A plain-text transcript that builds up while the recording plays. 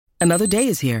Another day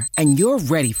is here, and you're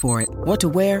ready for it. What to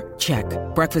wear? Check.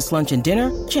 Breakfast, lunch, and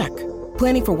dinner? Check.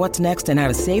 Planning for what's next and how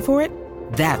to save for it?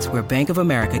 That's where Bank of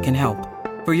America can help.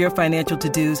 For your financial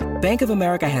to-dos, Bank of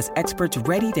America has experts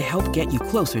ready to help get you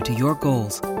closer to your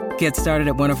goals. Get started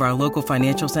at one of our local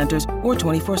financial centers or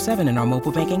 24/7 in our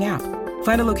mobile banking app.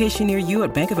 Find a location near you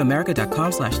at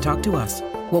bankofamerica.com/talktous.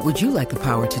 What would you like the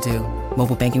power to do?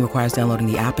 Mobile banking requires downloading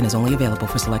the app and is only available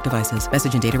for select devices.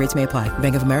 Message and data rates may apply.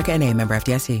 Bank of America NA, member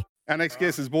FDIC. Our next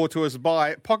guest is brought to us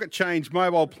by Pocket Change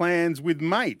Mobile Plans with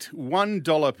Mate.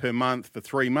 $1 per month for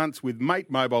 3 months with Mate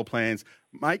Mobile Plans.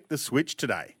 Make the switch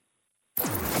today.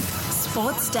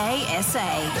 Sports Day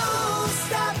SA. Don't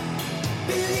stop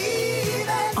believing.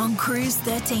 On Cruise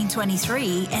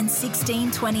 1323 and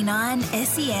 1629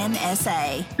 SEN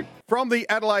SA. From the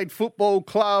Adelaide Football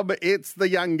Club, it's the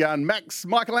young gun, Max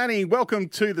Michelani. Welcome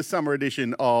to the summer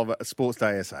edition of Sports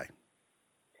Day SA.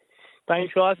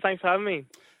 Thanks, guys. Thanks for having me.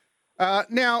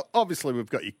 Now, obviously, we've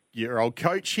got your old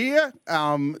coach here,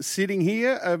 sitting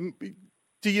here.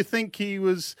 Do you think he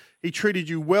treated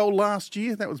you well last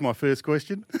year? That was my first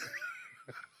question.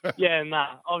 Yeah,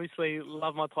 obviously,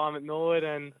 love my time at Norwood,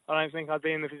 and I don't think I'd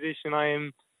be in the position I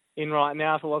am in right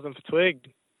now if it wasn't for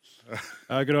Twig.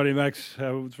 Good on you, Max.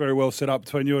 It's very well set up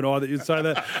between you and I that you'd say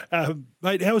that.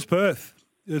 Mate, how was Perth?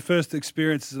 The first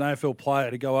experience as an AFL player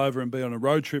to go over and be on a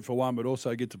road trip for one, but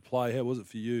also get to play. How was it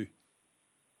for you?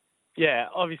 Yeah,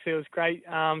 obviously it was great.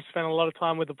 Spent a lot of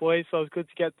time with the boys, so it was good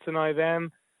to get to know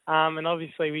them. And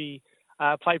obviously we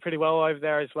played pretty well over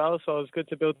there as well, so it was good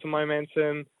to build some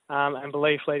momentum and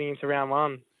belief leading into round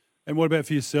one. And what about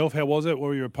for yourself? How was it? What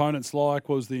were your opponents like?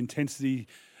 What was the intensity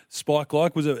spike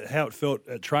like? Was it how it felt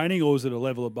at training, or was it a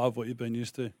level above what you've been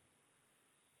used to?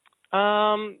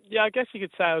 Yeah, I guess you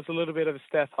could say it was a little bit of a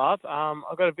step up. I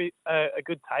got a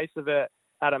good taste of it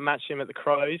out at Matcham at the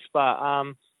Crows, but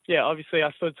yeah, obviously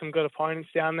I stood some good opponents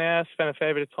down there. Spent a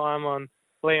fair bit of time on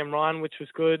Liam Ryan, which was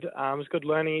good. It was a good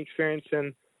learning experience,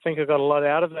 and I think I got a lot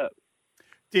out of it.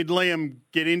 Did Liam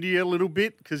get into you a little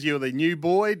bit because you're the new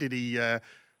boy? Did he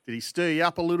stir you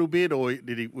up a little bit, or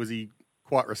was he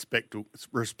quite respectful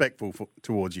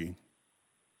towards you?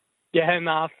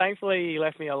 Yeah, thankfully he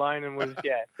left me alone and was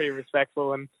pretty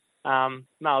respectful, and it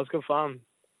was good fun.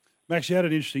 Max, you had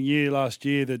an interesting year last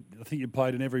year that I think you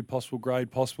played in every possible grade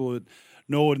possible at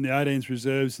Norwood in the 18s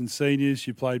reserves and seniors.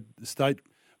 You played the state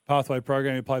pathway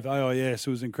program. You played for AIS. It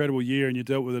was an incredible year and you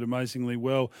dealt with it amazingly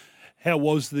well. How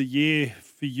was the year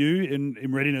for you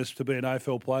in readiness to be an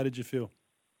AFL player, did you feel?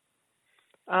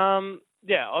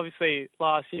 Yeah, obviously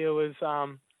last year was a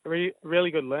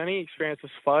really good learning experience, I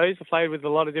suppose. I played with a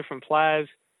lot of different players,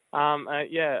 a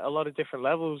lot of different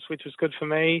levels, which was good for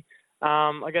me.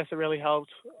 I guess it really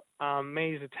helped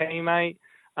me as a teammate,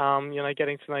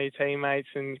 getting to know your teammates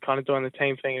and kind of doing the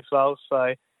team thing as well.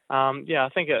 So, I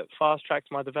think it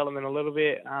fast-tracked my development a little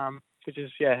bit, which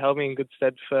has, held me in good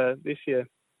stead for this year.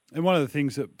 And one of the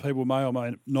things that people may or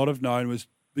may not have known was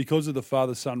because of the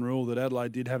father-son rule that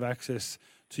Adelaide did have access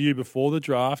to you before the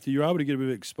draft. You were able to get a bit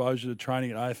of exposure to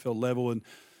training at AFL level, and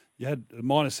you had a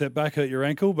minor setback at your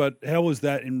ankle, but how was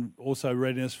that in also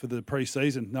readiness for the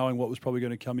pre-season, knowing what was probably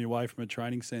going to come your way from a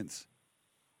training sense?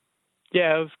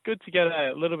 Yeah, it was good to get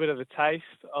a little bit of a taste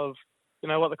of,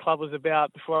 what the club was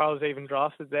about before I was even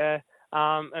drafted there,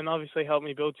 and obviously helped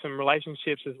me build some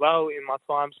relationships as well in my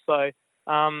time. So,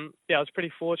 I was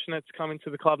pretty fortunate to come into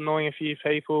the club knowing a few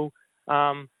people,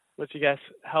 which I guess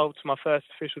helped my first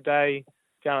official day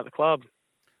down at the club.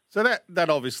 So that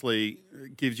obviously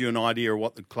gives you an idea of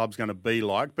what the club's going to be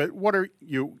like. But what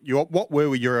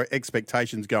were your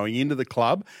expectations going into the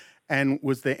club, and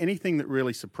was there anything that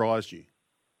really surprised you?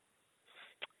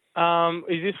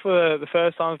 Is this for the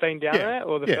first time I've been down there,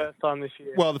 or the first time this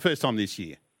year? Well, the first time this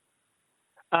year.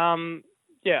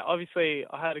 Obviously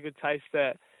I had a good taste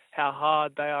at how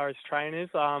hard they are as trainers.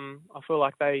 I feel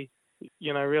like they,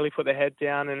 really put their head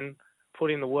down and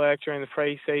put in the work during the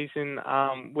pre-season,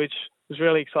 which was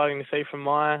really exciting to see from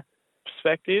my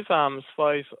perspective. I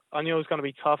suppose I knew it was going to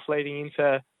be tough leading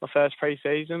into my first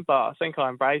pre-season, but I think I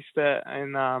embraced it,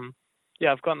 and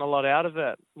I've gotten a lot out of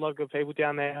it. A lot of good people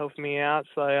down there helping me out,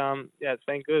 so it's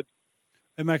been good.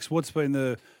 Hey Max, what's been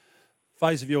the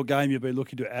phase of your game you've been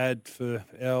looking to add for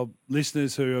our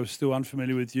listeners who are still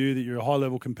unfamiliar with you, that you're a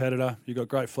high-level competitor, you've got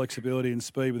great flexibility and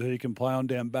speed with who you can play on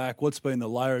down back? What's been the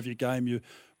layer of your game you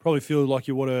probably feel like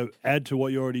you want to add to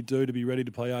what you already do to be ready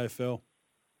to play AFL?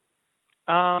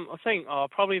 I think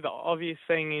probably the obvious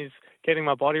thing is getting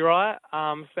my body right.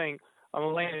 I think I'm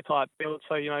a leaner type build,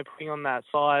 so, putting on that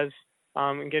size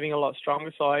and getting a lot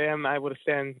stronger, so I am able to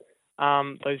stand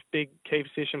those big key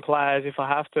position players if I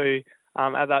have to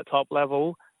at that top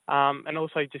level. and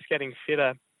also just getting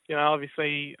fitter.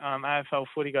 Obviously AFL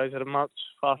footy goes at a much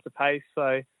faster pace,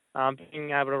 so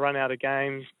being able to run out of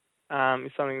games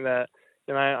is something that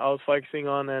I was focusing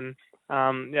on, and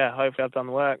hopefully I've done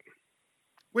the work.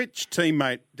 Which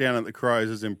teammate down at the Crows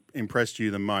has impressed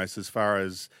you the most as far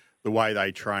as the way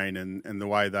they train and the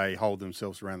way they hold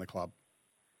themselves around the club?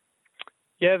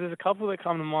 Yeah, there's a couple that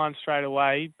come to mind straight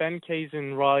away. Ben Keys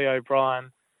and Riley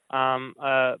O'Brien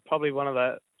are probably one of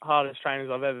the hardest trainers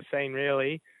I've ever seen,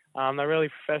 really. They're really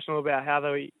professional about how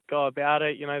they go about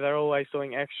it. They're always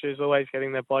doing extras, always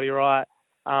getting their body right.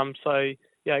 I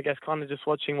guess kind of just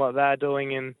watching what they're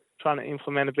doing and trying to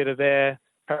implement a bit of their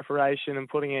preparation and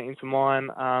putting it into mine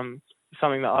is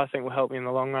something that I think will help me in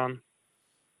the long run.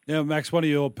 Yeah, Max, one of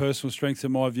your personal strengths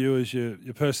in my view is your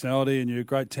personality and your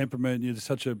great temperament. And you're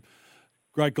such a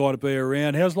great guy to be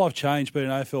around. How's life changed being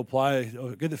an AFL player?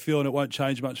 I get the feeling it won't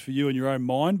change much for you in your own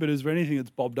mind, but is there anything that's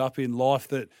bobbed up in life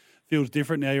that feels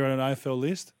different now you're on an AFL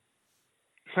list?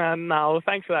 No, well,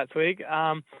 thanks for that, Twig.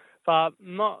 But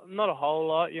not a whole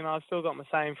lot. I've still got my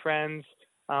same friends,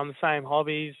 the same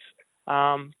hobbies.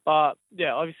 But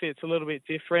yeah, obviously it's a little bit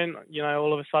different.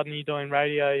 All of a sudden you're doing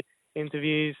radio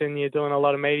interviews and you're doing a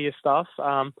lot of media stuff.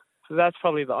 So that's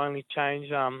probably the only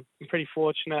change. I'm pretty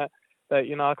fortunate that,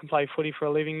 I can play footy for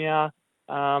a living now.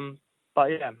 But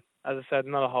yeah, as I said,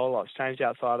 not a whole lot's changed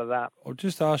outside of that. I'll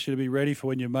just ask you to be ready for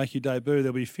when you make your debut.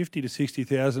 There'll be 50 to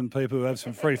 60,000 people who have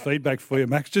some free feedback for you,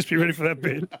 Max. Just be ready for that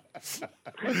bit.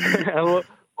 Well,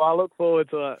 I look forward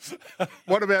to it.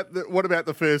 What about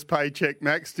the first paycheck,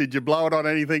 Max? Did you blow it on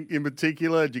anything in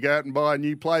particular? Did you go out and buy a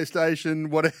new PlayStation?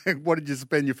 What did you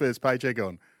spend your first paycheck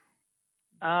on?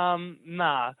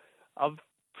 Nah, I've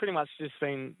pretty much just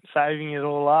been saving it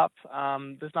all up.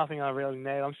 There's nothing I really need.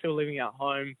 I'm still living at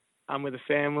home with a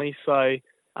family, so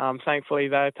thankfully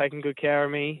they're taking good care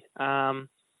of me.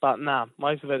 But nah,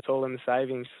 most of it's all in the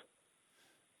savings.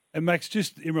 And Max,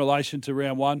 just in relation to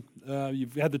round one,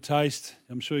 you've had the taste.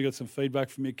 I'm sure you got some feedback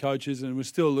from your coaches, and we're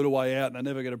still a little way out, and they're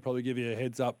never going to probably give you a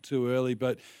heads up too early.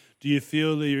 But do you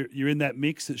feel that you're in that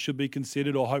mix that should be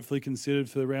considered or hopefully considered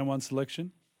for the round one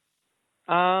selection?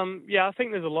 Yeah, I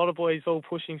think there's a lot of boys all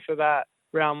pushing for that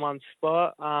round one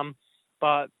spot.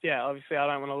 But yeah, obviously I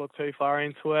don't want to look too far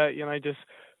into it. Just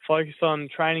focus on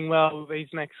training well these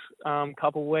next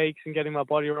couple of weeks and getting my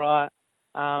body right.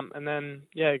 And then,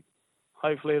 yeah,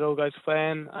 hopefully it all goes to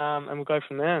plan and we'll go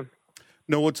from there.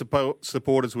 Norwood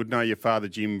supporters would know your father,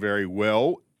 Jim, very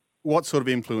well. What sort of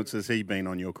influence has he been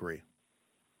on your career?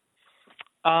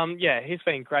 Yeah, he's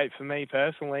been great for me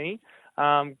personally.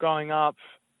 Growing up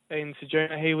in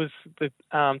Ceduna, he was the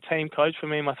team coach for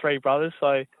me and my three brothers. So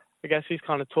I guess he's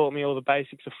kind of taught me all the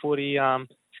basics of footy.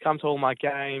 He's come to all my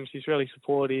games. He's really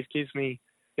supportive, gives me,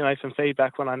 some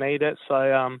feedback when I need it.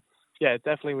 So, yeah,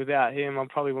 definitely without him, I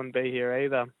probably wouldn't be here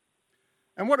either.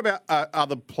 And what about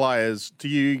other players? Do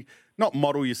you not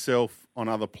model yourself on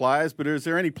other players, but is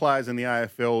there any players in the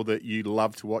AFL that you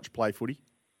love to watch play footy?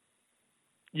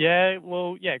 Yeah,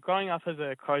 well, yeah, growing up as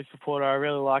a Crows supporter, I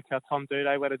really liked how Tom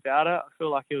Doedee went about it. I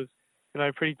feel like he was,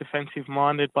 pretty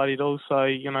defensive-minded, but he'd also,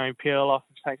 peel off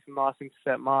and take some nice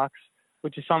intercept marks,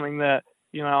 which is something that,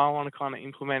 I want to kind of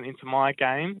implement into my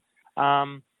game.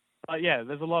 But, yeah,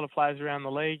 there's a lot of players around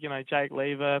the league, Jake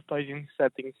Lever, those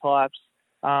intercepting types.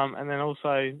 And then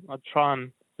also I'd try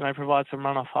and, provide some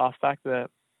run-off halfback that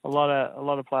a lot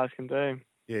of players can do.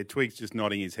 Yeah, Twig's just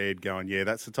nodding his head going, yeah,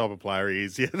 that's the type of player he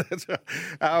is. Yeah, that's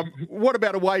right. What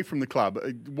about away from the club?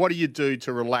 What do you do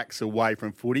to relax away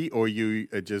from footy, or you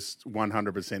are just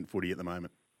 100% footy at the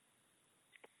moment?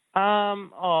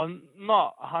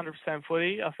 Not 100%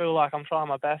 footy. I feel like I'm trying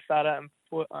my best at it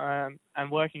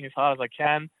and working as hard as I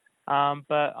can.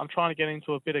 But I'm trying to get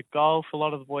into a bit of golf. A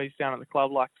lot of the boys down at the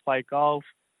club like to play golf.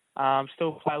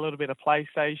 Still play a little bit of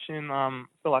PlayStation. I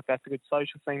feel like that's a good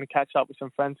social thing to catch up with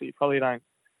some friends that you probably don't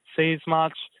see as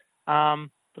much.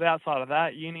 But outside of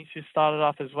that, uni's just started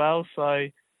up as well, so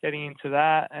getting into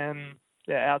that. And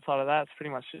yeah, outside of that, it's pretty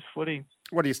much just footy.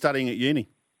 What are you studying at uni?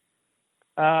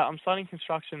 I'm studying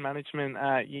construction management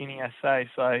at Uni SA,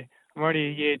 so I'm already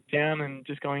a year down and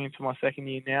just going into my second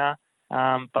year now.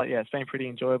 But yeah, it's been pretty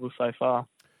enjoyable so far.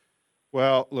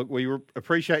 Well, look, we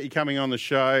appreciate you coming on the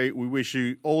show. We wish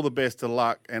you all the best of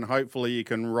luck, and hopefully you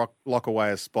can lock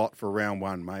away a spot for round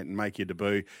one, mate, and make your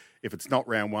debut. If it's not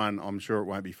round one, I'm sure it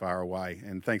won't be far away.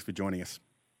 And thanks for joining us.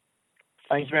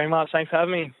 Thank you very much. Thanks for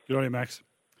having me. Good on you, Max.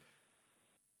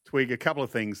 Twig, a couple of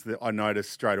things that I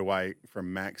noticed straight away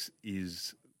from Max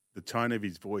is the tone of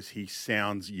his voice. He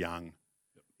sounds young.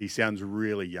 He sounds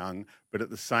really young, but at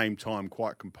the same time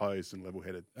quite composed and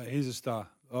level-headed. He's a star.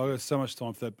 I've got so much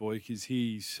time for that boy because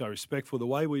he's so respectful. The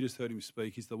way we just heard him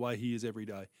speak is the way he is every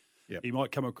day. Yep. He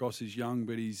might come across as young,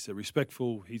 but he's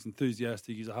respectful, he's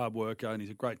enthusiastic, he's a hard worker, and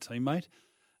he's a great teammate.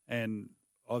 And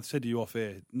I've said to you off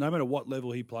air, no matter what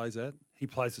level he plays at, he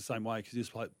plays the same way because he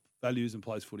just values and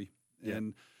plays footy. Yep.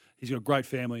 And he's got a great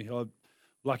family. I'm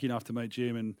lucky enough to meet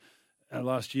Jim and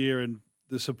last year, and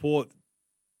the support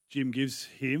Jim gives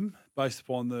him based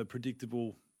upon the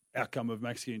predictable outcome of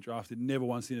Max getting drafted, never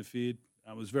once interfered.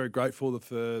 I was very grateful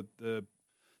for the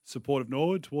support of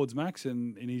Norwood towards Max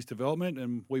and in his development,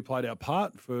 and we played our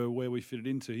part for where we fitted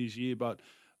into his year. But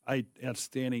an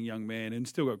outstanding young man, and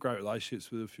still got great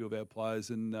relationships with a few of our players,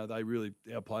 and our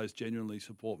players genuinely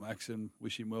support Max and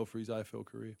wish him well for his AFL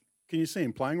career. Can you see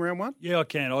him playing round one? Yeah, I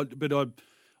can, but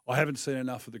I haven't seen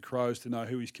enough of the Crows to know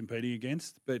who he's competing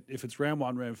against. But if it's round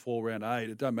 1, round 4, round 8,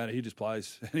 it doesn't matter. He just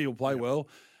plays, and he'll play well,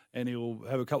 and he'll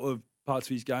have a couple of parts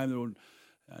of his game that will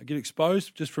get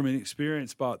exposed just from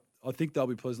inexperience. But I think they'll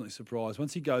be pleasantly surprised.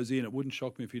 Once he goes in, it wouldn't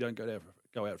shock me if he don't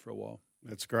go out for a while.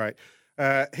 That's great.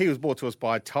 He was brought to us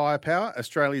by Tyre Power,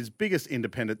 Australia's biggest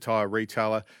independent tyre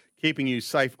retailer, keeping you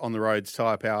safe on the roads,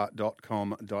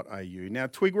 tyrepower.com.au. Now,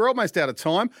 Twig, we're almost out of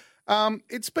time.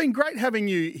 It's been great having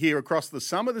you here across the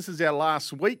summer. This is our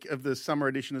last week of the summer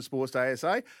edition of Sports Day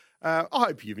SA. I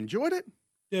hope you've enjoyed it.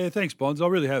 Yeah, thanks, Bonds. I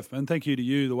really have. And thank you to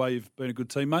you, the way you've been a good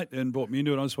teammate and brought me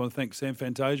into it. I just want to thank Sam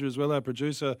Fantasia as well, our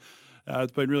producer.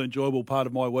 It's been a really enjoyable part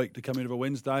of my week to come into a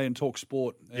Wednesday and talk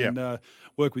sport and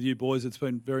work with you boys. It's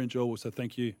been very enjoyable, so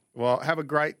thank you. Well, have a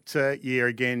great year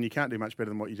again. You can't do much better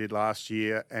than what you did last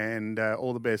year, and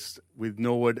all the best with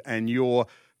Norwood and your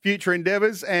future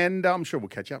endeavours, and I'm sure we'll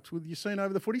catch up with you soon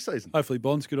over the footy season. Hopefully,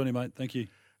 Bonds. Good on you, mate. Thank you.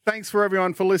 Thanks for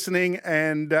everyone for listening,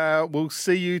 and we'll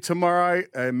see you tomorrow.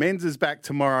 Men's is back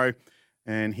tomorrow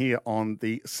and here on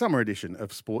the summer edition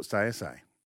of Sports Day SA.